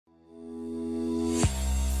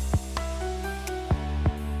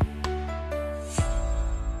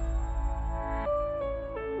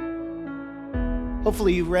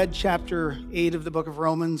Hopefully you read chapter 8 of the book of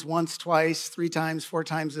Romans once, twice, 3 times, 4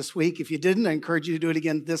 times this week. If you didn't, I encourage you to do it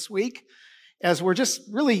again this week, as we're just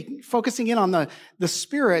really focusing in on the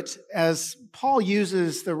Spirit, as Paul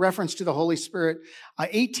uses the reference to the Holy Spirit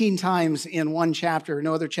 18 times in one chapter.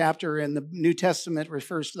 No other chapter in the New Testament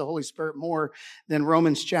refers to the Holy Spirit more than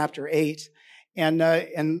Romans chapter 8.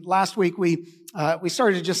 And last week we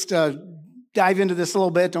started to just dive into this a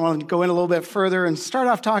little bit. I want to go in a little bit further and start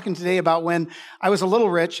off talking today about when I was a little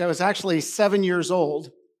rich. I was actually 7 years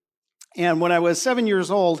old. And when I was 7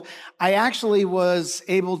 years old, I actually was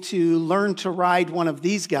able to learn to ride one of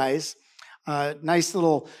these guys, nice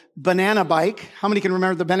little banana bike. How many can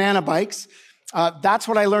remember the banana bikes? That's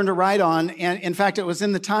what I learned to ride on. And in fact, it was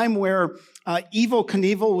in the time where Evel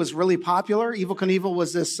Knievel was really popular. Evel Knievel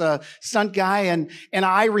was this stunt guy. And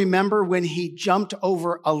I remember when he jumped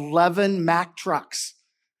over 11 Mack trucks.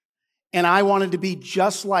 And I wanted to be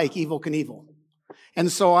just like Evel Knievel. And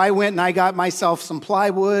so I went and I got myself some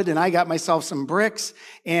plywood and I got myself some bricks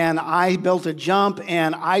and I built a jump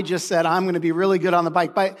and I just said, I'm going to be really good on the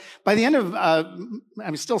bike. By the end of,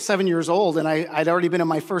 I'm still 7 years old and I'd already been in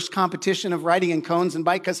my first competition of riding in cones and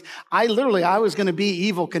bike because I was going to be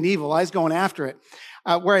Evel Knievel. I was going after it.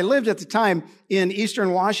 Where I lived at the time in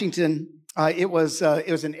Eastern Washington, it was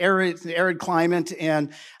an arid climate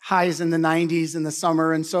and highs in the 90s in the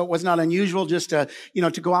summer. And so it was not unusual just to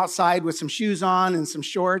go outside with some shoes on and some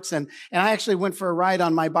shorts. And I actually went for a ride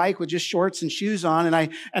on my bike with just shorts and shoes on. And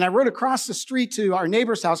I rode across the street to our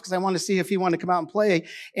neighbor's house because I wanted to see if he wanted to come out and play.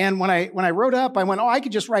 And when I rode up, I went, I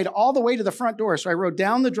could just ride all the way to the front door. So I rode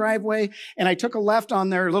down the driveway and I took a left on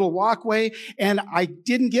their little walkway and I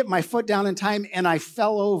didn't get my foot down in time and I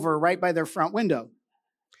fell over right by their front window.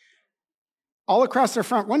 All across their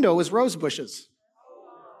front window was rose bushes.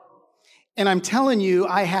 And I'm telling you,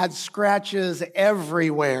 I had scratches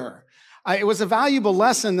everywhere. It was a valuable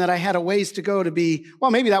lesson that I had a ways to go to be, well,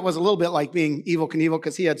 maybe that was a little bit like being Evel Knievel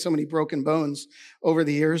because he had so many broken bones over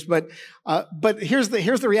the years. But here's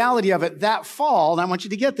the reality of it. That fall, and I want you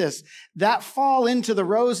to get this, that fall into the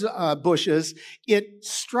rose bushes, it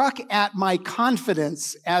struck at my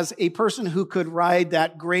confidence as a person who could ride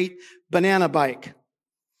that great banana bike.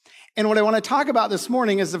 And what I want to talk about this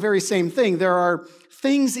morning is the very same thing. There are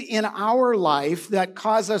things in our life that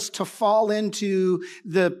cause us to fall into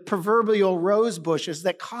the proverbial rose bushes,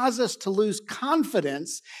 that cause us to lose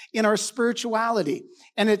confidence in our spirituality.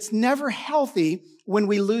 And it's never healthy when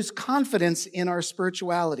we lose confidence in our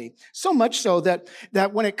spirituality. So much so that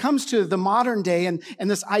when it comes to the modern day and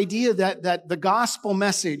this idea that the gospel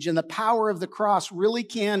message and the power of the cross really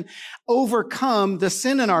can overcome the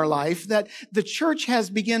sin in our life, that the church has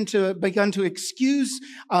begun to excuse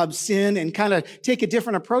sin and kind of take a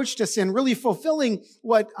different approach to sin, really fulfilling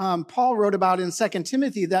what Paul wrote about in 2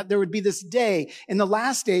 Timothy, that there would be this day in the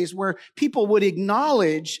last days where people would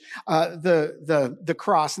acknowledge the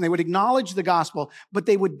cross and they would acknowledge the gospel, but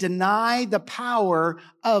they would deny the power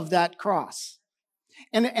of that cross.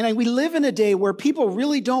 And we live in a day where people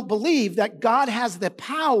really don't believe that God has the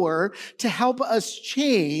power to help us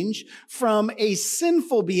change from a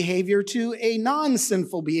sinful behavior to a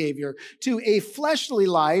non-sinful behavior, to a fleshly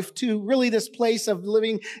life, to really this place of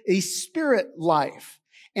living a spirit life.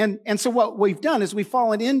 And so what we've done is we've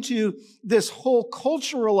fallen into this whole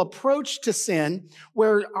cultural approach to sin,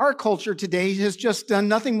 where our culture today has just done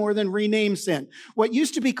nothing more than rename sin. What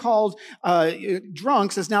used to be called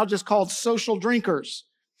drunks is now just called social drinkers.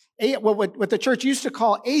 What the church used to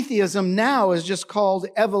call atheism now is just called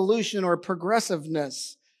evolution or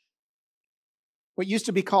progressiveness. What used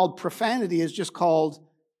to be called profanity is just called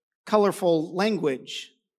colorful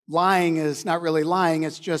language. Lying is not really lying,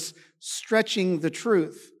 it's just stretching the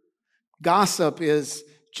truth. Gossip is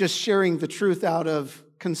just sharing the truth out of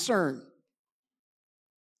concern.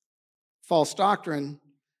 False doctrine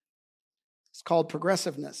is called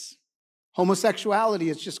progressiveness. Homosexuality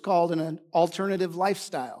is just called an alternative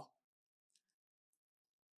lifestyle.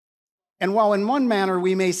 And while in one manner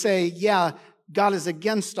we may say, yeah, God is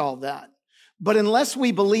against all that, but unless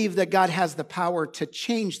we believe that God has the power to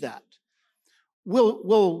change that,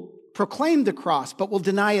 we'll proclaim the cross, but we'll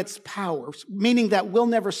deny its power, meaning that we'll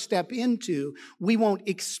never step into, we won't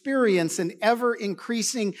experience an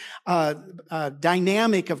ever-increasing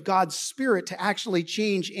dynamic of God's Spirit to actually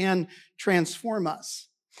change and transform us.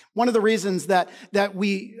 One of the reasons that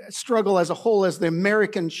we struggle as a whole, as the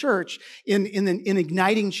American church, in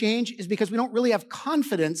igniting change is because we don't really have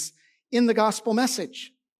confidence in the gospel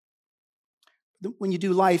message. When you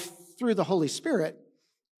do life through the Holy Spirit,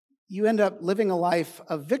 you end up living a life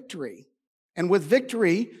of victory. And with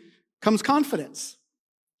victory comes confidence.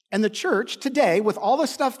 And the church today, with all the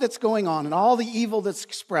stuff that's going on and all the evil that's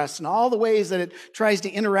expressed and all the ways that it tries to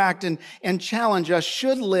interact and challenge us,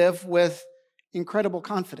 should live with incredible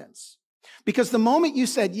confidence. Because the moment you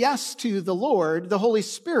said yes to the Lord, the Holy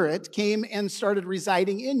Spirit came and started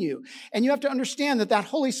residing in you. And you have to understand that that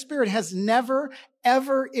Holy Spirit has never,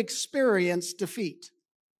 ever experienced defeat.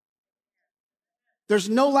 There's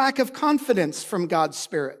no lack of confidence from God's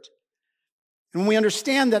Spirit. And when we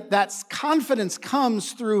understand that that confidence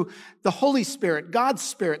comes through the Holy Spirit, God's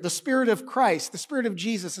Spirit, the Spirit of Christ, the Spirit of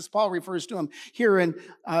Jesus, as Paul refers to him here in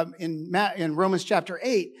Romans chapter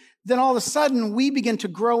 8, then all of a sudden we begin to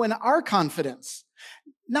grow in our confidence.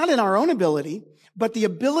 Not in our own ability, but the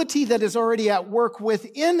ability that is already at work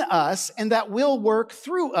within us and that will work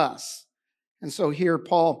through us. And so here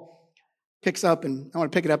Paul picks up, and I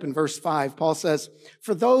want to pick it up in verse 5. Paul says,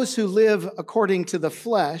 "For those who live according to the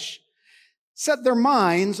flesh set their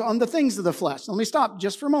minds on the things of the flesh." Let me stop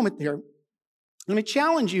just for a moment here. Let me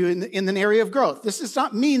challenge you in an area of growth. This does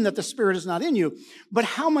not mean that the Spirit is not in you, but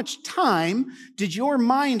how much time did your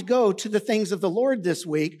mind go to the things of the Lord this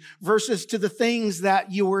week versus to the things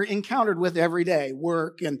that you were encountered with every day,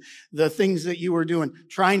 work and the things that you were doing,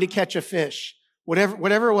 trying to catch a fish,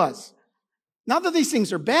 whatever it was. Not that these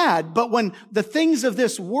things are bad, but when the things of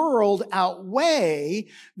this world outweigh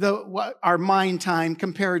our mind time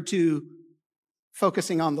compared to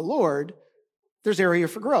focusing on the Lord, there's area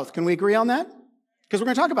for growth. Can we agree on that? Because we're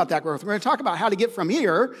going to talk about that growth. We're going to talk about how to get from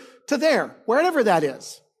here to there, wherever that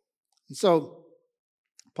is. And so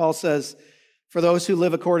Paul says, "For those who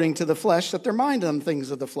live according to the flesh, set their mind on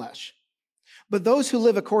things of the flesh. But those who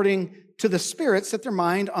live according to the Spirit, set their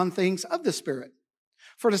mind on things of the Spirit.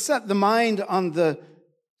 For to set the mind on the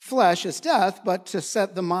flesh is death, but to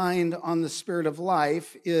set the mind on the Spirit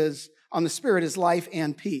is life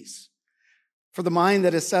and peace. For the mind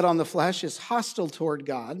that is set on the flesh is hostile toward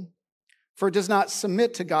God, for it does not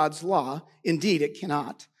submit to God's law. Indeed, it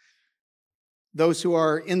cannot. Those who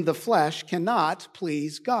are in the flesh cannot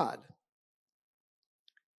please God.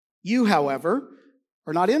 You, however,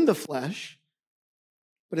 are not in the flesh,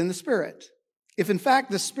 but in the Spirit, if in fact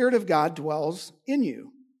the Spirit of God dwells in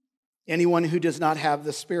you. Anyone who does not have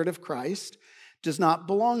the Spirit of Christ does not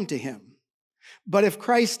belong to him. But if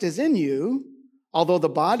Christ is in you, although the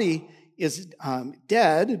body is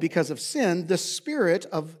dead because of sin, the Spirit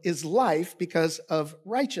is life because of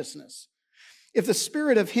righteousness. If the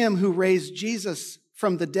Spirit of him who raised Jesus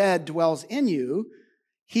from the dead dwells in you,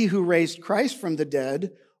 he who raised Christ from the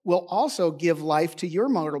dead will also give life to your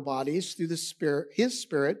mortal bodies through the Spirit, his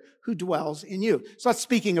Spirit who dwells in you." So that's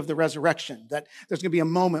speaking of the resurrection, that there's going to be a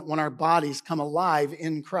moment when our bodies come alive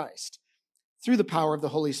in Christ through the power of the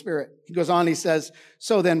Holy Spirit. He goes on, he says,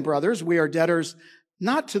 "So then, brothers, we are debtors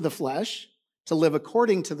not to the flesh, to live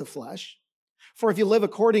according to the flesh. For if you live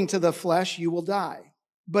according to the flesh, you will die.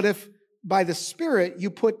 But if by the Spirit you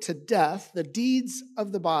put to death the deeds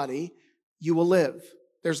of the body, you will live."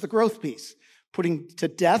 There's the growth piece. Putting to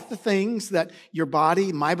death the things that your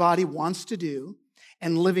body, my body, wants to do,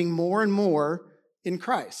 and living more and more in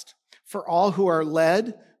Christ. For all who are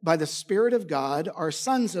led by the Spirit of God are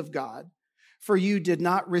sons of God. For you did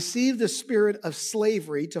not receive the spirit of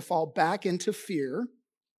slavery to fall back into fear,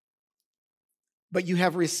 but you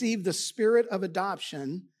have received the Spirit of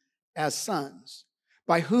adoption as sons,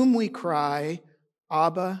 by whom we cry,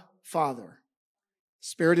 "Abba, Father."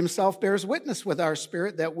 Spirit himself bears witness with our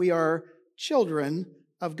spirit that we are children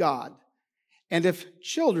of God. And if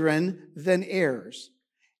children, then heirs,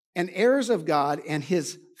 and heirs of God and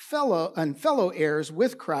his fellow heirs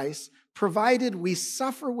with Christ, provided we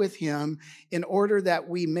suffer with him in order that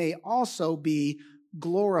we may also be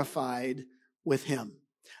glorified with him.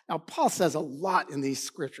 Now, Paul says a lot in these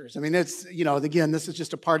scriptures. I mean, it's, again, this is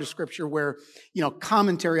just a part of scripture where,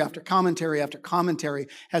 commentary after commentary after commentary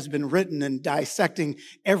has been written and dissecting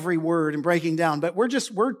every word and breaking down. But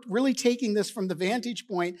we're really taking this from the vantage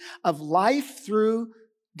point of life through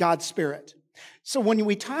God's Spirit. So when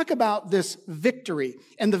we talk about this victory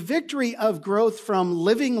and the victory of growth from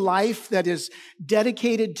living life that is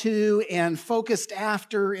dedicated to and focused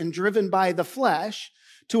after and driven by the flesh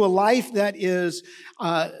to a life that is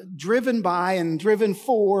driven by and driven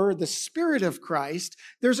for the Spirit of Christ,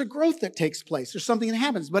 there's a growth that takes place. There's something that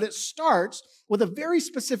happens, but it starts with a very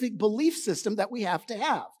specific belief system that we have to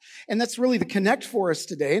have. And that's really the connect for us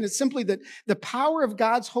today. And it's simply that the power of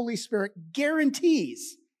God's Holy Spirit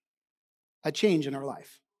guarantees a change in our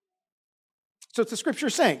life. So it's the scripture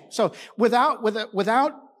saying. So without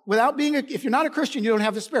being, if you're not a Christian, you don't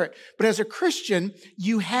have the Spirit. But as a Christian,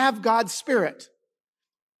 you have God's Spirit.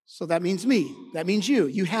 So that means me. That means you.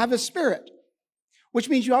 You have a Spirit, which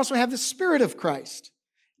means you also have the Spirit of Christ.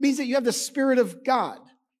 It means that you have the Spirit of God.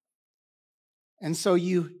 And so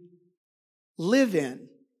you live in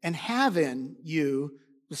and have in you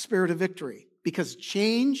the spirit of victory, because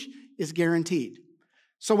change is guaranteed.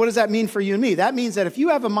 So what does that mean for you and me? That means that if you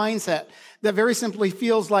have a mindset that very simply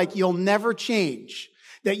feels like you'll never change,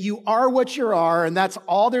 that you are what you are and that's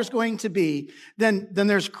all there's going to be, then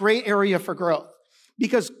there's great area for growth.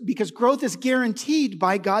 Because growth is guaranteed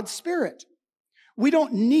by God's Spirit. We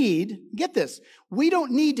don't need, get this, we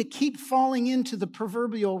don't need to keep falling into the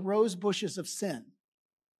proverbial rose bushes of sin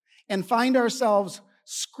and find ourselves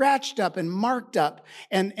scratched up and marked up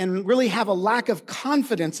and really have a lack of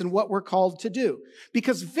confidence in what we're called to do.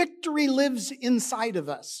 Because victory lives inside of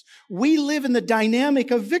us. We live in the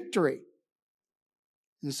dynamic of victory.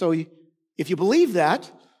 And so if you believe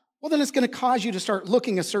that, well, then it's going to cause you to start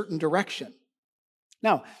looking a certain direction.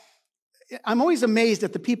 Now, I'm always amazed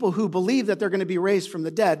at the people who believe that they're going to be raised from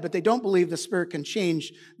the dead, but they don't believe the Spirit can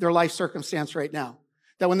change their life circumstance right now.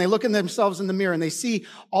 That when they look at themselves in the mirror and they see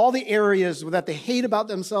all the areas that they hate about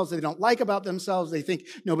themselves, they don't like about themselves, they think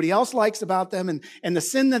nobody else likes about them, and the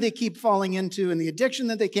sin that they keep falling into, and the addiction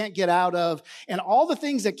that they can't get out of, and all the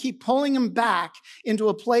things that keep pulling them back into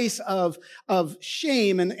a place of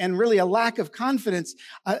shame and really a lack of confidence,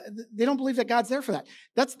 they don't believe that God's there for that.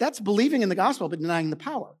 That's believing in the gospel but denying the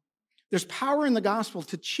power. There's power in the gospel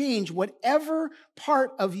to change whatever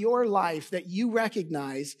part of your life that you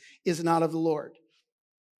recognize is not of the Lord.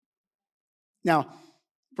 Now,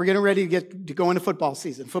 we're getting ready to go into football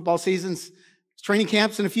season. Football season's training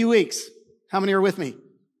camps in a few weeks. How many are with me?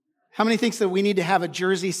 How many thinks that we need to have a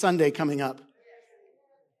Jersey Sunday coming up?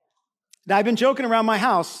 Now, I've been joking around my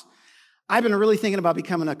house. I've been really thinking about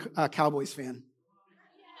becoming a Cowboys fan.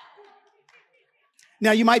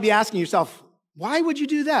 Now, you might be asking yourself, why would you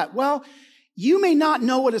do that? Well, you may not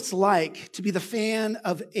know what it's like to be the fan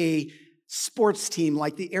of a sports team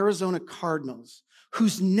like the Arizona Cardinals,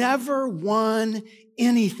 who's never won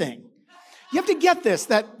anything. You have to get this,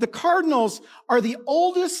 that the Cardinals are the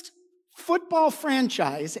oldest football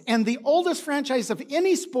franchise and the oldest franchise of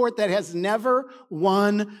any sport that has never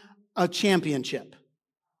won a championship.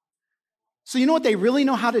 So you know what they really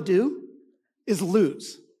know how to do? Is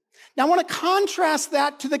lose. Now I want to contrast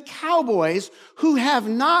that to the Cowboys, who have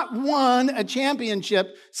not won a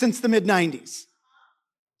championship since the mid-90s.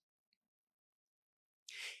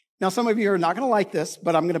 Now, some of you are not going to like this,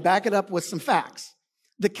 but I'm going to back it up with some facts.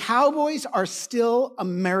 The Cowboys are still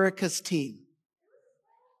America's team.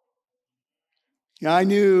 I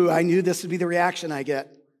knew this would be the reaction I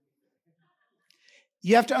get.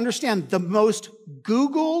 You have to understand, the most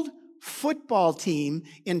Googled football team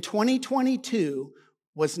in 2022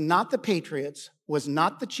 was not the Patriots, was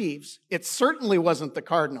not the Chiefs. It certainly wasn't the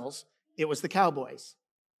Cardinals. It was the Cowboys.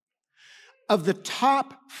 Of the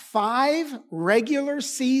top 5 regular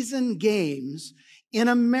season games in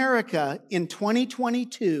America in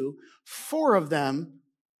 2022, 4 of them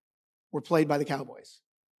were played by the Cowboys.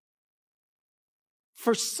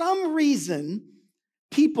 For some reason,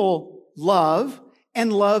 people love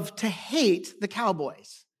to hate the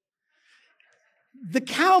Cowboys. The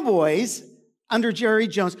Cowboys, under Jerry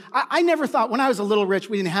Jones, I never thought, when I was a little rich,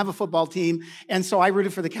 we didn't have a football team, and so I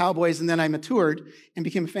rooted for the Cowboys, and then I matured and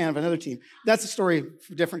became a fan of another team. That's a story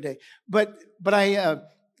for a different day. But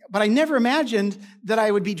I never imagined that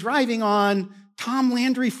I would be driving on Tom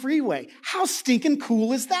Landry Freeway. How stinking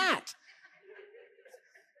cool is that?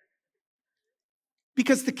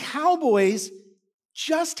 Because the Cowboys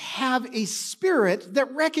just have a spirit that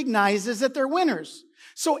recognizes that they're winners.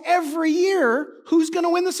 So every year, who's going to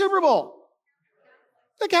win the Super Bowl?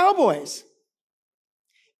 The Cowboys.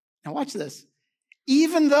 Now watch this.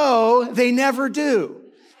 Even though they never do.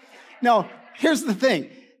 Now, here's the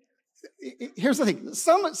thing.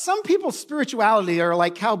 Some people's spirituality are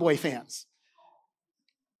like cowboy fans.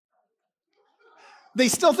 They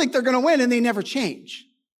still think they're going to win and they never change.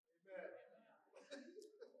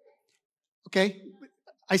 Okay?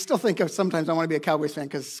 I still think sometimes I want to be a Cowboys fan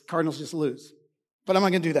because Cardinals just lose. But I'm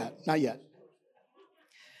not going to do that. Not yet.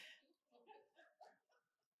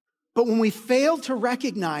 But when we fail to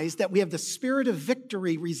recognize that we have the spirit of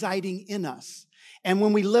victory residing in us, and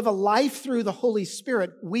when we live a life through the Holy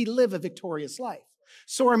Spirit, we live a victorious life.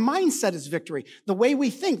 So our mindset is victory. The way we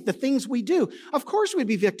think, the things we do, of course we'd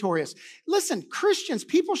be victorious. Listen, Christians,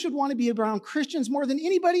 people should want to be around Christians more than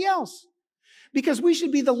anybody else. Because we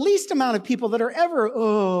should be the least amount of people that are ever,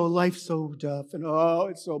 oh, life's so tough, and oh,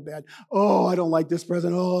 it's so bad. Oh, I don't like this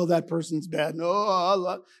president. Oh, that person's bad.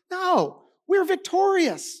 No, we're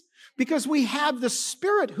victorious. Because we have the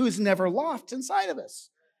Spirit who's never lost inside of us.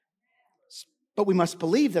 But we must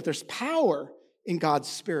believe that there's power in God's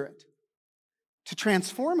Spirit. to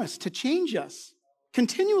transform us, to change us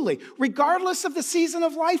continually, regardless of the season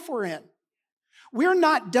of life we're in. We're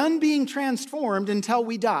not done being transformed until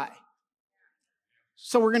we die.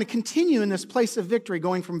 So we're going to continue in this place of victory,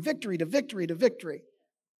 going from victory to victory to victory.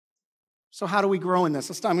 So how do we grow in this?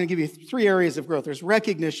 I'm going to give you 3 areas of growth. There's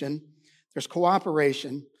recognition, there's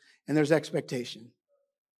cooperation, and there's expectation.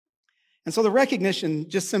 And so the recognition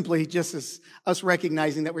just is us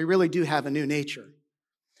recognizing that we really do have a new nature.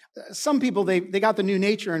 Some people, they got the new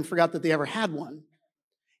nature and forgot that they ever had one.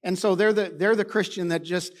 And so they're the Christian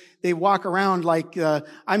that they walk around like,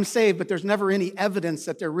 I'm saved, but there's never any evidence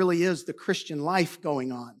that there really is the Christian life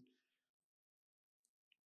going on.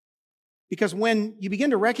 Because when you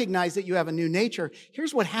begin to recognize that you have a new nature,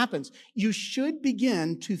 here's what happens. You should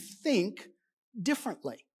begin to think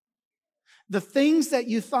differently. The things that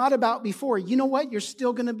you thought about before, you know what? You're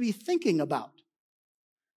still going to be thinking about.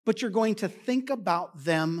 But you're going to think about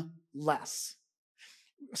them less.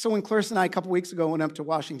 So when Clarissa and I, a couple weeks ago, went up to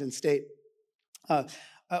Washington State,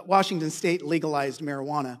 Washington State legalized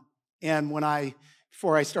marijuana. And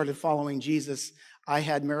before I started following Jesus, I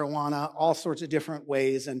had marijuana all sorts of different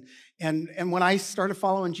ways. And when I started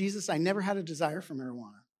following Jesus, I never had a desire for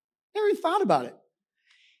marijuana. Never even thought about it.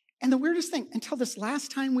 And the weirdest thing, until this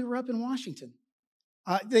last time we were up in Washington,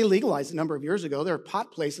 they legalized a number of years ago. There are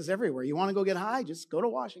pot places everywhere. You want to go get high? Just go to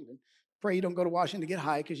Washington. Pray you don't go to Washington to get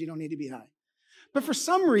high because you don't need to be high. But for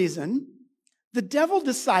some reason, the devil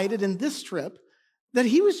decided in this trip that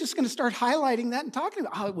he was just going to start highlighting that and talking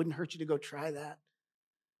about, it wouldn't hurt you to go try that.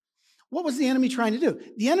 What was the enemy trying to do?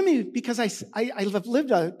 The enemy, because I have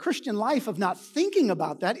lived a Christian life of not thinking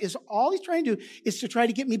about that, is all he's trying to do is to try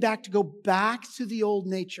to get me back to go back to the old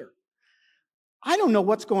nature. I don't know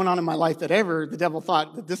what's going on in my life that ever the devil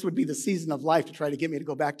thought that this would be the season of life to try to get me to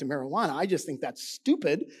go back to marijuana. I just think that's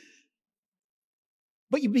stupid.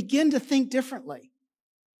 But you begin to think differently.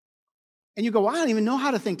 And you go, I don't even know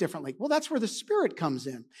how to think differently. Well, that's where the Spirit comes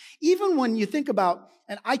in. Even when you think about,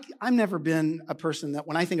 and I've never been a person that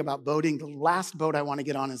when I think about boating, the last boat I want to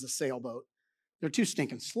get on is a sailboat. They're too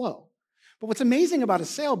stinking slow. But what's amazing about a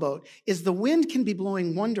sailboat is the wind can be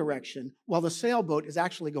blowing one direction while the sailboat is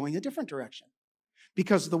actually going a different direction.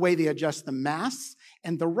 Because the way they adjust the masts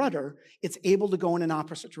and the rudder, it's able to go in an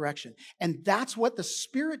opposite direction. And that's what the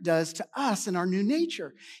Spirit does to us in our new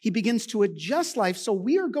nature. He begins to adjust life so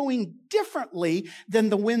we are going differently than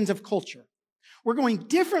the winds of culture. We're going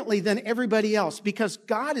differently than everybody else because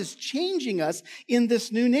God is changing us in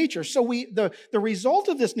this new nature. So the result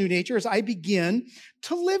of this new nature is I begin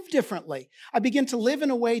to live differently. I begin to live in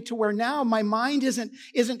a way to where now my mind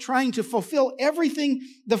isn't trying to fulfill everything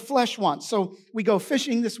the flesh wants. So we go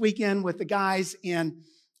fishing this weekend with the guys and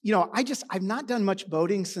I've not done much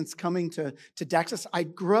boating since coming to Texas. I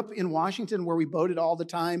grew up in Washington where we boated all the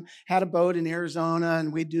time, had a boat in Arizona,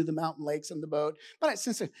 and we'd do the mountain lakes on the boat.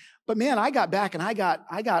 But man, I got back and I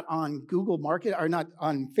got on Google Market, or not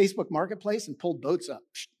on Facebook Marketplace and pulled boats up.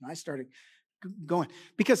 And I started going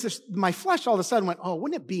because my flesh all of a sudden went, oh,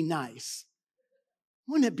 wouldn't it be nice?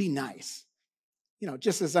 Wouldn't it be nice?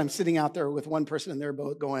 Just as I'm sitting out there with one person in their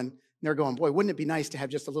boat they're going, boy, wouldn't it be nice to have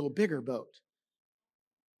just a little bigger boat?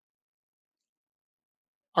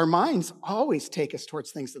 Our minds always take us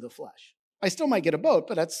towards things of the flesh. I still might get a boat,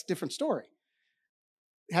 but that's a different story.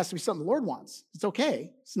 It has to be something the Lord wants. It's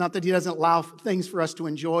okay. It's not that he doesn't allow things for us to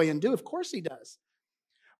enjoy and do. Of course he does.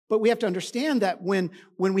 But we have to understand that when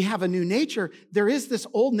we have a new nature, there is this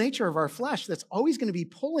old nature of our flesh that's always going to be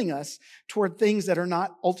pulling us toward things that are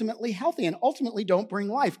not ultimately healthy and ultimately don't bring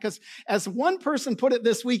life. Because as one person put it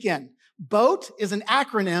this weekend, BOAT is an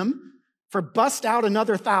acronym for bust out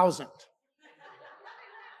another 1,000.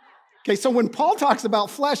 Okay, so when Paul talks about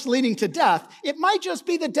flesh leading to death, it might just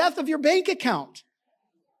be the death of your bank account.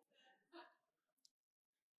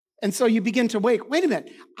 And so you begin to wait a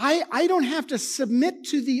minute, I don't have to submit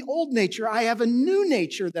to the old nature. I have a new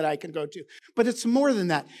nature that I can go to. But it's more than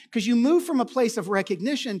that, because you move from a place of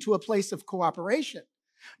recognition to a place of cooperation.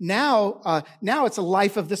 Now it's a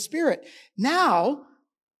life of the Spirit. Now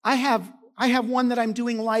I have one that I'm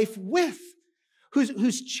doing life with.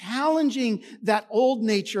 Who's challenging that old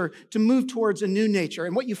nature to move towards a new nature.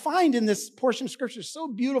 And what you find in this portion of Scripture is so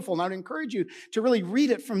beautiful, and I would encourage you to really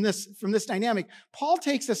read it from this dynamic. Paul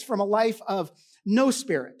takes us from a life of no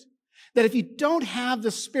Spirit, that if you don't have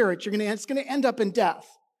the Spirit, it's going to end up in death,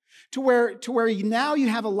 to where now you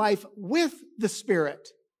have a life with the Spirit,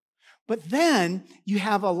 but then you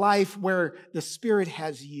have a life where the Spirit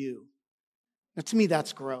has you. Now, to me,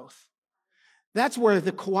 that's growth. That's where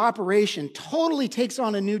the cooperation totally takes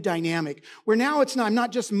on a new dynamic, where now I'm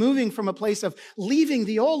not just moving from a place of leaving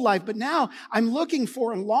the old life, but now I'm looking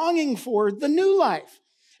for and longing for the new life.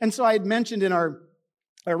 And so I had mentioned in our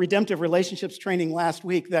redemptive relationships training last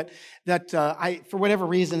week that I, for whatever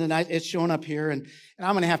reason, and it's shown up here, and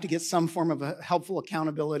I'm going to have to get some form of a helpful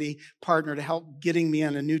accountability partner to help getting me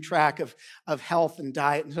on a new track of health and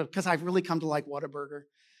diet, because I've really come to like Whataburger.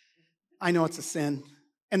 I know it's a sin.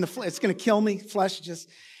 And it's going to kill me, flesh just.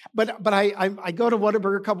 But I go to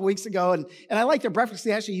Whataburger a couple weeks ago, and I like their breakfast.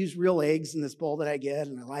 They actually use real eggs in this bowl that I get,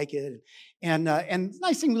 and I like it. And it's a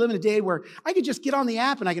nice thing we live in a day where I could just get on the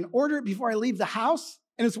app and I can order it before I leave the house,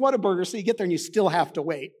 and it's Whataburger, so you get there and you still have to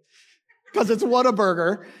wait because it's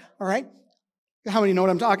Whataburger, all right? How many know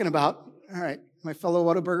what I'm talking about? All right, my fellow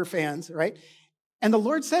Whataburger fans, all right? And the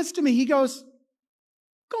Lord says to me, he goes,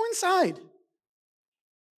 go inside.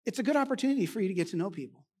 It's a good opportunity for you to get to know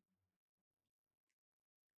people.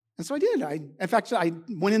 And so I did. In fact, I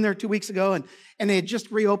went in there 2 weeks ago, and they had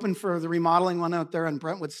just reopened for the remodeling one out there on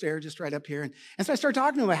Brentwood Stair, just right up here. And so I started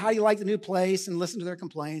talking to them about how do you like the new place and listen to their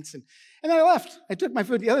complaints. And then I left. I took my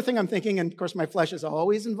food. The other thing I'm thinking, and of course my flesh is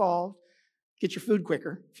always involved, get your food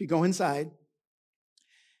quicker if you go inside.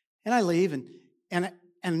 And I leave.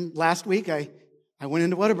 And last week I went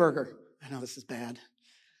into Whataburger. I know this is bad.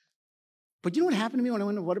 But you know what happened to me when I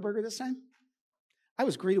went to Whataburger this time? I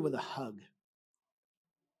was greeted with a hug.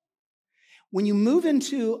 When you move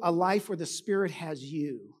into a life where the Spirit has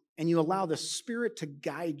you and you allow the Spirit to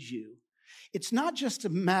guide you, it's not just a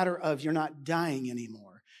matter of you're not dying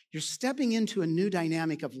anymore. You're stepping into a new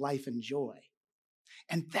dynamic of life and joy.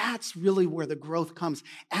 And that's really where the growth comes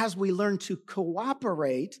as we learn to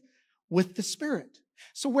cooperate with the Spirit.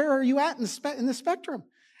 So where are you at in the spectrum?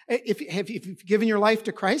 If you've given your life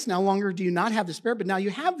to Christ, no longer do you not have the Spirit, but now you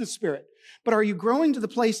have the Spirit. But are you growing to the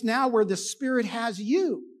place now where the Spirit has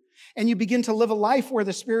you? And you begin to live a life where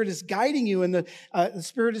the Spirit is guiding you and the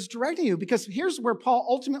Spirit is directing you. Because here's where Paul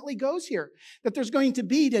ultimately goes here, that there's going to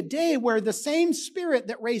be a day where the same Spirit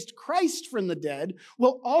that raised Christ from the dead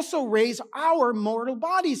will also raise our mortal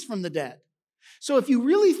bodies from the dead. So if you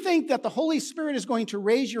really think that the Holy Spirit is going to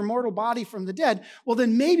raise your mortal body from the dead, well,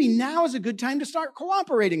 then maybe now is a good time to start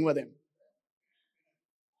cooperating with him.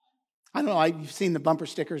 I don't know, you've seen the bumper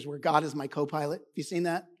stickers where God is my co-pilot. Have you seen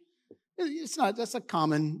that? That's a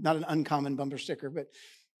common, not an uncommon bumper sticker, but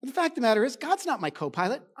the fact of the matter is, God's not my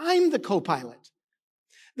co-pilot. I'm the co-pilot.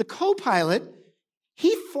 The co-pilot,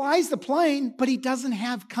 he flies the plane, but he doesn't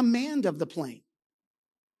have command of the plane.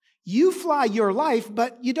 You fly your life,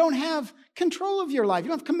 but you don't have control of your life. You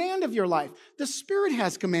don't have command of your life. The Spirit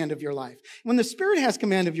has command of your life. When the Spirit has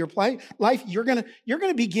command of your life, you're going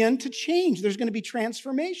to begin to change. There's going to be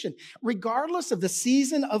transformation, regardless of the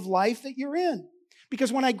season of life that you're in.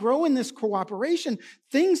 Because when I grow in this cooperation,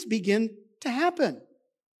 things begin to happen.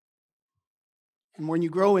 And when you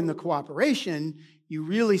grow in the cooperation, you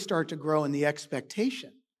really start to grow in the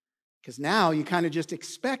expectation. Because now you kind of just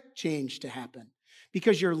expect change to happen.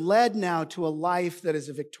 Because you're led now to a life that is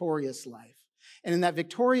a victorious life. And in that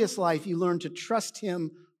victorious life, you learn to trust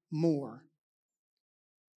him more.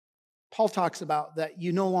 Paul talks about that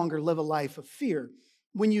you no longer live a life of fear.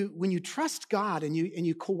 When you trust God and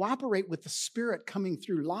you cooperate with the Spirit coming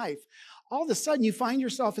through life, all of a sudden you find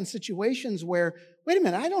yourself in situations where, wait a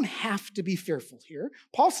minute, I don't have to be fearful here.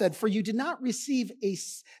 Paul said, for you did not receive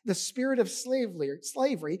the spirit of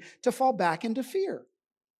slavery to fall back into fear.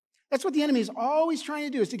 That's what the enemy is always trying to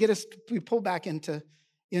do, is to get us to be pulled back into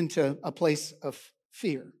a place of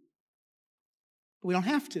fear. But we don't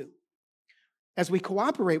have to. As we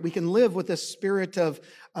cooperate, we can live with this spirit of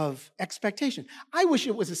expectation. I wish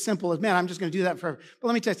it was as simple as, man, I'm just going to do that forever. But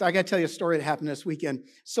let me tell you, I got to tell you a story that happened this weekend.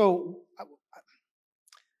 So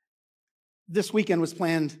this weekend was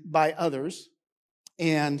planned by others,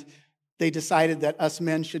 and they decided that us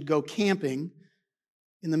men should go camping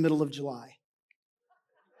in the middle of July.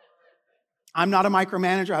 I'm not a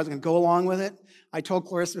micromanager. I was going to go along with it. I told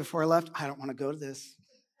Clarissa before I left, I don't want to go to this.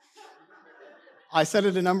 I said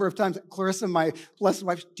it a number of times. Clarissa, my blessed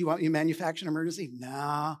wife, do you want me to manufacture an emergency?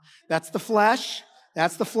 No, that's the flesh.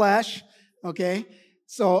 That's the flesh. Okay.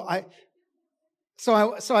 So I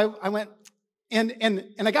went, and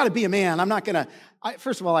I got to be a man. I'm not going to,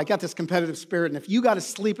 first of all, I got this competitive spirit. And if you got to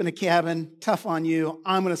sleep in a cabin, tough on you.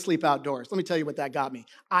 I'm going to sleep outdoors. Let me tell you what that got me.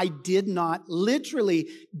 I literally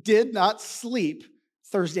did not sleep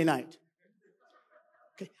Thursday night.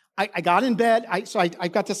 I got in bed.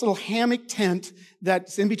 I've got this little hammock tent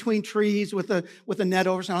that's in between trees with a net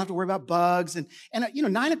over, so I don't have to worry about bugs. And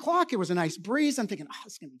 9 o'clock, it was a nice breeze. I'm thinking, oh,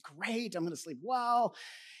 it's going to be great. I'm going to sleep well.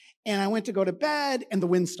 And I went to go to bed, and the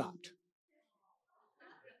wind stopped.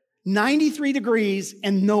 93 degrees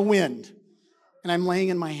and no wind. And I'm laying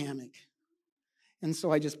in my hammock. And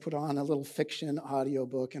so I just put on a little fiction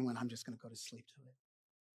audiobook and went, I'm just going to go to sleep to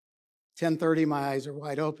it. 10:30, my eyes are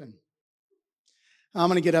wide open. I'm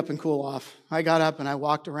going to get up and cool off. I got up and I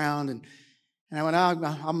walked around and I went,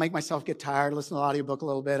 I'll make myself get tired, listen to the audiobook a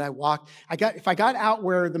little bit. I walked. If I got out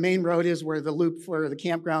where the main road is, where the loop, where the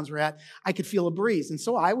campgrounds were at, I could feel a breeze. And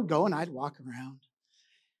so I would go and I'd walk around.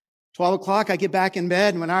 12 o'clock, I get back in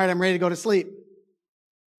bed and went, all right, I'm ready to go to sleep.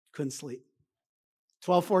 Couldn't sleep.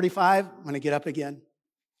 12:45, I'm going to get up again.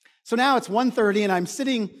 So now it's 1:30 and I'm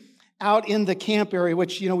sitting out in the camp area,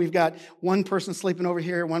 which, we've got one person sleeping over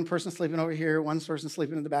here, one person sleeping over here, one person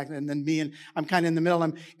sleeping in the back, and then me, and I'm kind of in the middle.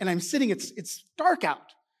 I'm sitting, it's dark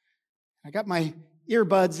out. I got my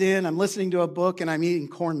earbuds in, I'm listening to a book, and I'm eating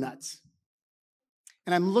corn nuts.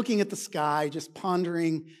 And I'm looking at the sky, just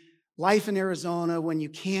pondering life in Arizona. When you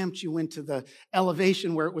camped, you went to the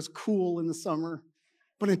elevation where it was cool in the summer.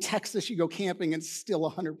 But in Texas, you go camping and it's still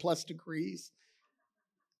 100 plus degrees.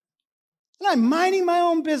 And I'm minding my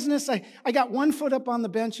own business. I got one foot up on the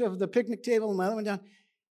bench of the picnic table and my other one down.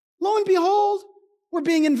 Lo and behold, we're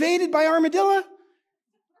being invaded by armadillo.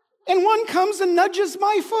 And one comes and nudges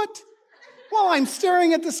my foot while I'm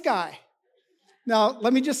staring at the sky. Now,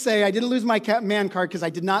 let me just say, I didn't lose my man card because I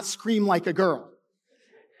did not scream like a girl.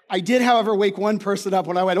 I did, however, wake one person up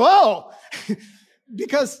when I went, whoa,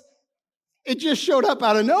 because it just showed up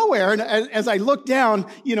out of nowhere. And as I looked down,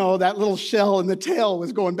 that little shell and the tail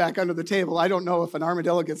was going back under the table. I don't know if an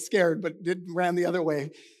armadillo gets scared, but it ran the other way.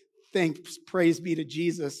 Thanks, praise be to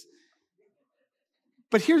Jesus.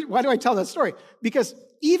 But why do I tell that story? Because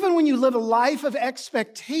even when you live a life of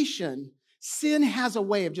expectation, sin has a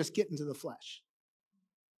way of just getting to the flesh.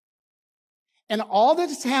 And all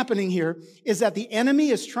that's happening here is that the enemy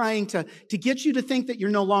is trying to get you to think that you're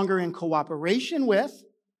no longer in cooperation with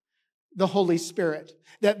the Holy Spirit,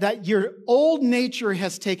 that your old nature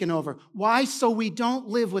has taken over. Why? So we don't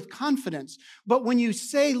live with confidence. But when you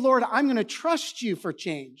say, Lord, I'm going to trust you for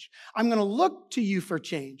change, I'm going to look to you for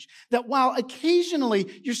change, that while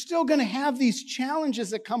occasionally you're still going to have these challenges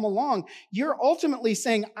that come along, you're ultimately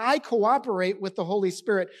saying, I cooperate with the Holy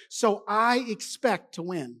Spirit, so I expect to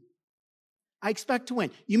win. I expect to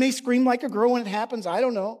win. You may scream like a girl when it happens, I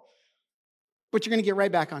don't know, but you're going to get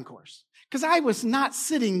right back on course. Because I was not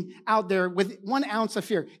sitting out there with 1 ounce of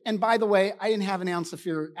fear. And by the way, I didn't have an ounce of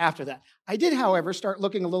fear after that. I did, however, start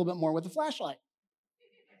looking a little bit more with the flashlight.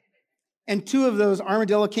 And 2 of those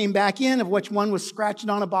armadillo came back in, of which one was scratching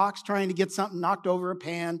on a box, trying to get something knocked over a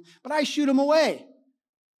pan. But I shoot them away.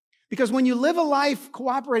 Because when you live a life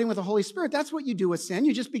cooperating with the Holy Spirit, that's what you do with sin.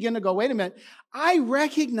 You just begin to go, wait a minute, I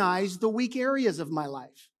recognize the weak areas of my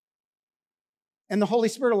life. And the Holy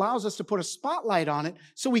Spirit allows us to put a spotlight on it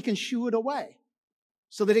so we can shoo it away,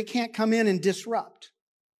 so that it can't come in and disrupt.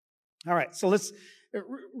 All right, so let's,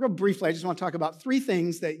 real briefly, I just want to talk about 3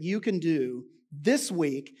 things that you can do this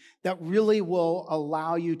week that really will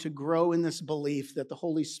allow you to grow in this belief that the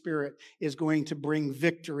Holy Spirit is going to bring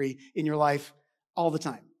victory in your life all the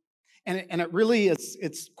time. And it really is,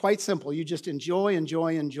 it's quite simple. You just enjoy.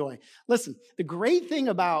 Listen, the great thing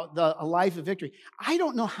about a life of victory, I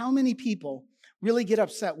don't know how many people really get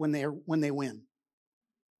upset when they win.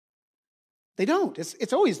 They don't.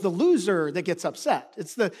 It's always the loser that gets upset.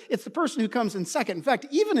 It's the person who comes in second. In fact,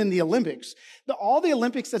 even in the Olympics, all the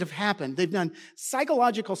Olympics that have happened, they've done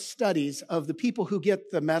psychological studies of the people who get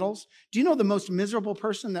the medals. Do you know the most miserable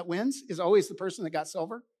person that wins is always the person that got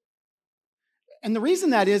silver? And the reason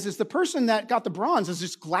that is the person that got the bronze is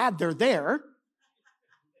just glad they're there.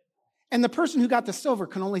 And the person who got the silver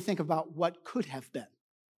can only think about what could have been.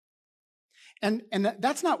 And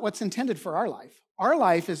that's not what's intended for our life. Our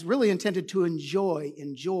life is really intended to enjoy.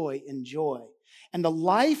 And the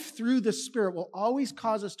life through the Spirit will always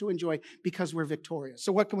cause us to enjoy because we're victorious.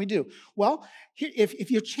 So what can we do? Well, if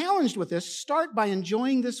you're challenged with this, start by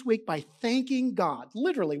enjoying this week by thanking God,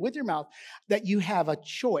 literally with your mouth, that you have a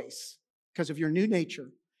choice because of your new nature.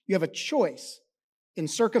 You have a choice in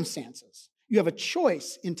circumstances. You have a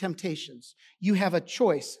choice in temptations. You have a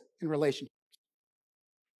choice in relationships.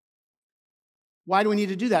 Why do we need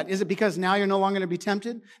to do that? Is it because now you're no longer going to be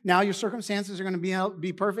tempted? Now your circumstances are going to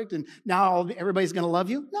be perfect and now everybody's going to love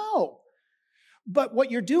you? No. But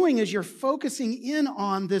what you're doing is you're focusing in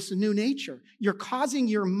on this new nature. You're causing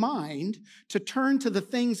your mind to turn to the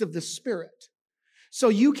things of the Spirit so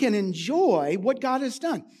you can enjoy what God has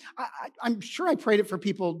done. I'm sure I prayed it for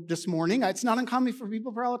people this morning. It's not uncommon for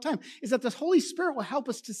people for all the time, is that the Holy Spirit will help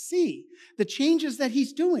us to see the changes that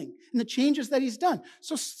He's doing and the changes that He's done.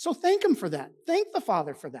 So thank Him for that. Thank the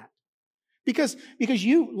Father for that. Because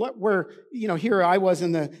you were, here I was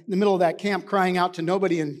in the middle of that camp crying out to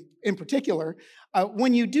nobody in particular.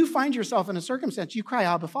 When you do find yourself in a circumstance, you cry,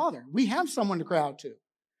 Abba, Father. We have someone to cry out to.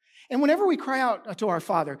 And whenever we cry out to our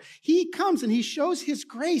Father, He comes and He shows His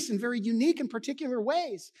grace in very unique and particular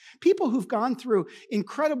ways. People who've gone through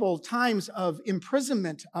incredible times of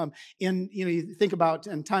imprisonment, you think about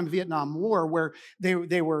in time of Vietnam War where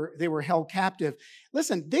they were held captive.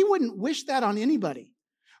 Listen, they wouldn't wish that on anybody.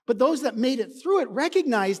 But those that made it through it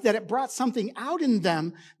recognized that it brought something out in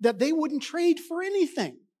them that they wouldn't trade for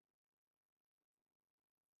anything.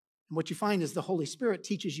 And what you find is the Holy Spirit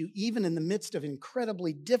teaches you, even in the midst of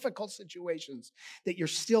incredibly difficult situations, that you're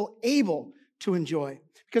still able to enjoy.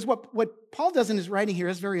 Because what Paul does in his writing here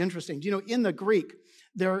is very interesting. In the Greek,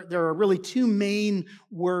 there are really two main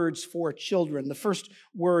words for children. The first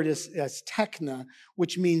word is tekna,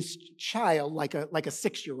 which means child, like a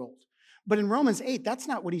 6-year-old. But in Romans 8, that's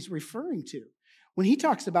not what he's referring to. When he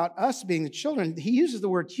talks about us being the children, he uses the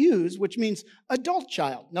word hughes, which means adult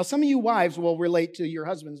child. Now, some of you wives will relate to your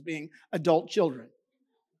husbands being adult children.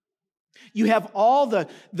 You have all the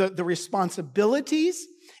responsibilities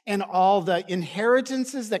and all the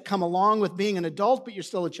inheritances that come along with being an adult, but you're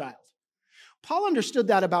still a child. Paul understood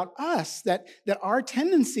that about us, that our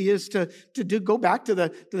tendency is to go back to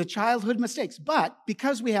the childhood mistakes. But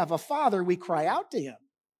because we have a Father, we cry out to Him.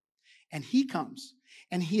 And He comes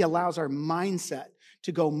and He allows our mindset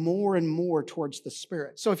to go more and more towards the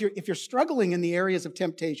Spirit. So if you're struggling in the areas of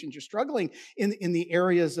temptations, you're struggling in the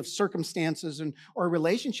areas of circumstances or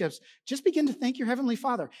relationships, just begin to thank your Heavenly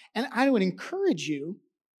Father. And I would encourage you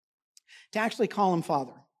to actually call Him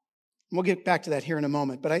Father. We'll get back to that here in a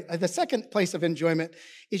moment. But the second place of enjoyment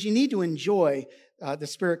is you need to enjoy the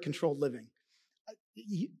Spirit-controlled living.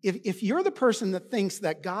 If you're the person that thinks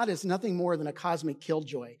that God is nothing more than a cosmic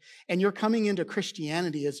killjoy, and you're coming into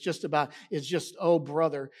Christianity is just, oh,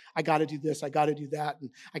 brother, I got to do this, I got to do that, and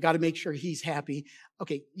I got to make sure He's happy.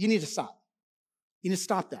 Okay, you need to stop. You need to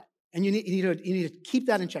stop that. And you need to keep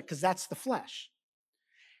that in check, because that's the flesh.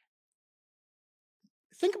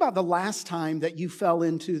 Think about the last time that you fell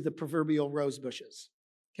into the proverbial rose bushes.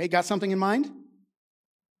 Okay, got something in mind?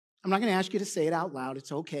 I'm not going to ask you to say it out loud.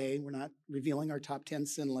 It's okay. We're not revealing our top 10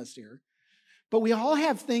 sin list here. But we all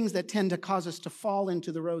have things that tend to cause us to fall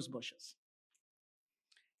into the rose bushes.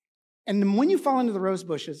 And when you fall into the rose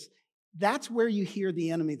bushes, that's where you hear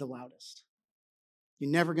the enemy the loudest.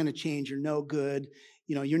 You're never going to change. You're no good.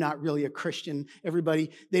 You're not really a Christian.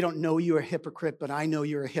 Everybody, they don't know you're a hypocrite, but I know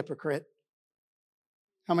you're a hypocrite.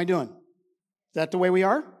 How am I doing? Is that the way we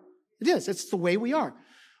are? It is. It's the way we are.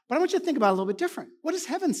 But I want you to think about it a little bit different. What is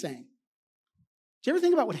heaven saying? Do you ever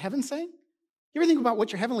think about what heaven's saying? You ever think about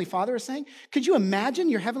what your Heavenly Father is saying? Could you imagine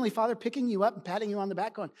your Heavenly Father picking you up and patting you on the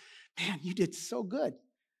back going, man, you did so good.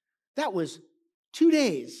 That was 2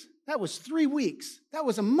 days. That was 3 weeks. That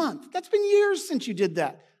was a month. That's been years since you did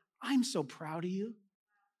that. I'm so proud of you.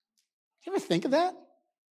 You ever think of that?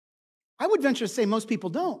 I would venture to say most people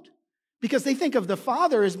don't, because they think of the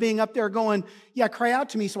Father as being up there going, yeah, cry out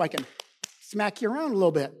to me so I can smack you around a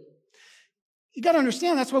little bit. You got to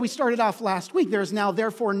understand, that's why we started off last week. There is now,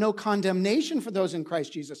 therefore, no condemnation for those in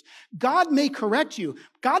Christ Jesus. God may correct you.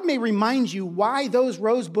 God may remind you why those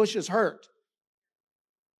rose bushes hurt,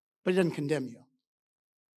 but He doesn't condemn you.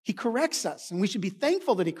 He corrects us, and we should be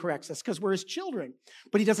thankful that He corrects us because we're His children,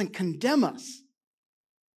 but He doesn't condemn us.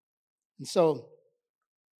 And so,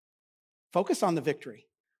 focus on the victory.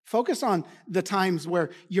 Focus on the times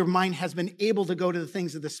where your mind has been able to go to the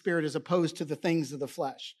things of the Spirit as opposed to the things of the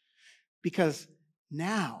flesh. Because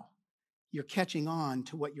now you're catching on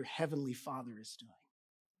to what your Heavenly Father is doing.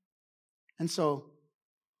 And so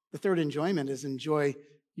the third enjoyment is enjoy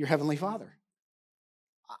your Heavenly Father.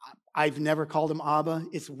 I've never called Him Abba.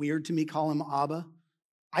 It's weird to me call Him Abba.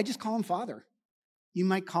 I just call Him Father. You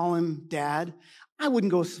might call Him Dad. I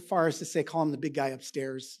wouldn't go as far as to say call Him the big guy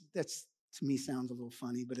upstairs. That's, to me, sounds a little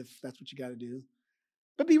funny, but if that's what you got to do.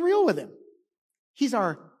 But be real with Him. He's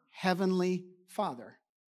our Heavenly Father.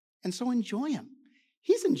 And so enjoy Him.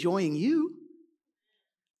 He's enjoying you.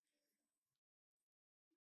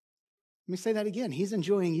 Let me say that again. He's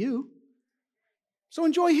enjoying you. So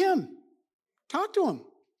enjoy Him. Talk to Him.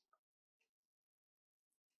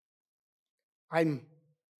 I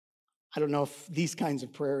don't know if these kinds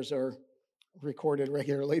of prayers are recorded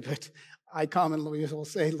regularly, but I commonly will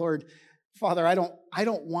say, Lord, Father, I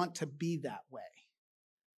don't want to be that way.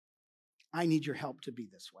 I need your help to be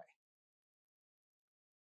this way.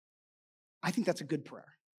 I think that's a good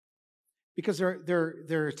prayer. Because there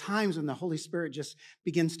are times when the Holy Spirit just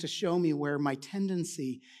begins to show me where my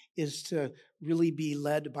tendency is to really be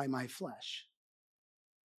led by my flesh.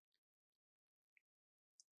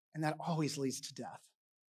 And that always leads to death.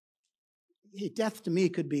 Hey, death to me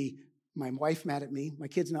could be my wife mad at me, my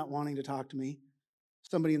kids not wanting to talk to me,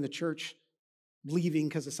 somebody in the church leaving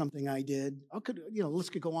because of something I did. The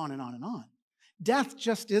list could go on and on and on. Death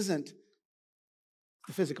just isn't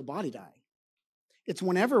the physical body dying. It's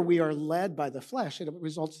whenever we are led by the flesh, it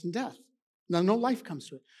results in death. Now, no life comes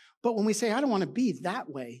to it. But when we say, I don't want to be that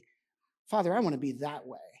way, Father, I want to be that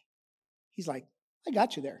way. He's like, I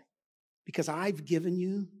got you there because I've given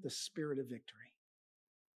you the spirit of victory.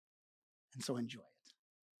 And so enjoy it.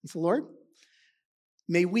 And so, Lord,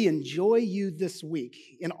 may we enjoy you this week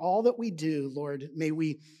in all that we do, Lord. May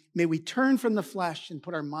we turn from the flesh and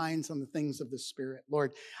put our minds on the things of the Spirit.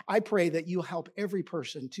 Lord, I pray that you'll help every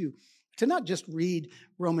person to not just read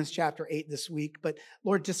Romans chapter 8 this week, but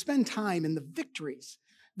Lord, to spend time in the victories,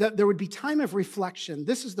 that there would be time of reflection.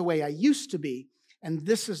 This is the way I used to be, and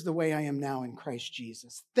this is the way I am now in Christ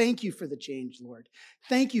Jesus. Thank you for the change, Lord.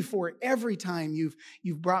 Thank you for every time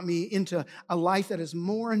you've brought me into a life that is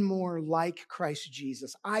more and more like Christ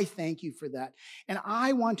Jesus. I thank you for that. And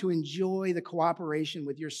I want to enjoy the cooperation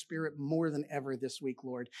with your Spirit more than ever this week,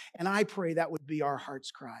 Lord. And I pray that would be our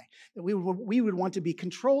heart's cry, that we would want to be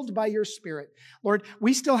controlled by your Spirit. Lord,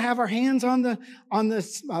 we still have our hands on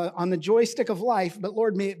the joystick of life, but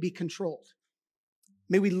Lord, may it be controlled.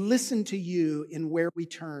 May we listen to you in where we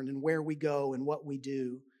turn and where we go and what we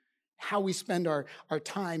do, how we spend our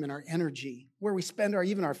time and our energy, where we spend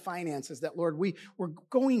even our finances, that, Lord, we're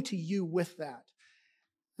going to you with that.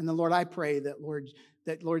 And then, Lord, I pray that,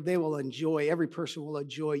 Lord, they will enjoy, every person will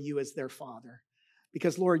enjoy you as their Father.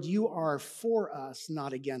 Because, Lord, you are for us,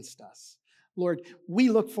 not against us. Lord, we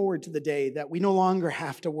look forward to the day that we no longer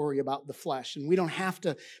have to worry about the flesh and we don't have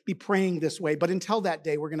to be praying this way. But until that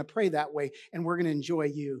day, we're going to pray that way and we're going to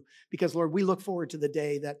enjoy you. Because, Lord, we look forward to the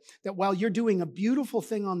day that while you're doing a beautiful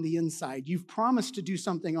thing on the inside, you've promised to do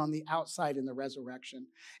something on the outside in the resurrection.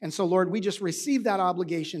 And so, Lord, we just receive that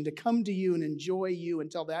obligation to come to you and enjoy you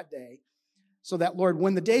until that day. So that, Lord,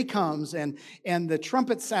 when the day comes and the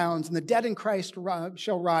trumpet sounds and the dead in Christ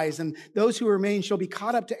shall rise and those who remain shall be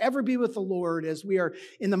caught up to ever be with the Lord, as we are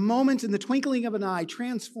in the moment, in the twinkling of an eye,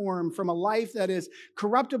 transformed from a life that is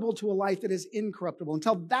corruptible to a life that is incorruptible.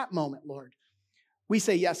 Until that moment, Lord, we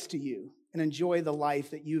say yes to you and enjoy the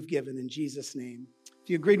life that you've given in Jesus' name. If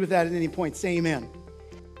you agreed with that at any point, say amen.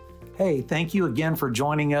 Hey, thank you again for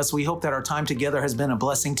joining us. We hope that our time together has been a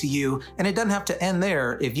blessing to you. And it doesn't have to end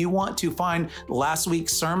there. If you want to find last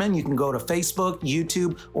week's sermon, you can go to Facebook,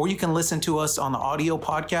 YouTube, or you can listen to us on the audio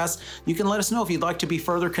podcast. You can let us know if you'd like to be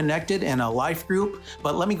further connected in a life group.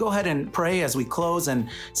 But let me go ahead and pray as we close and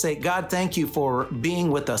say, God, thank you for being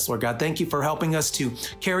with us, Lord God. Thank you for helping us to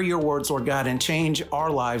carry your words, Lord God, and change our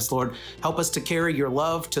lives, Lord. Help us to carry your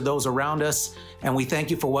love to those around us. And we thank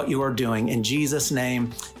you for what you are doing. In Jesus'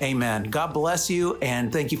 name, amen. God bless you,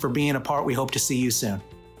 and thank you for being a part. We hope to see you soon.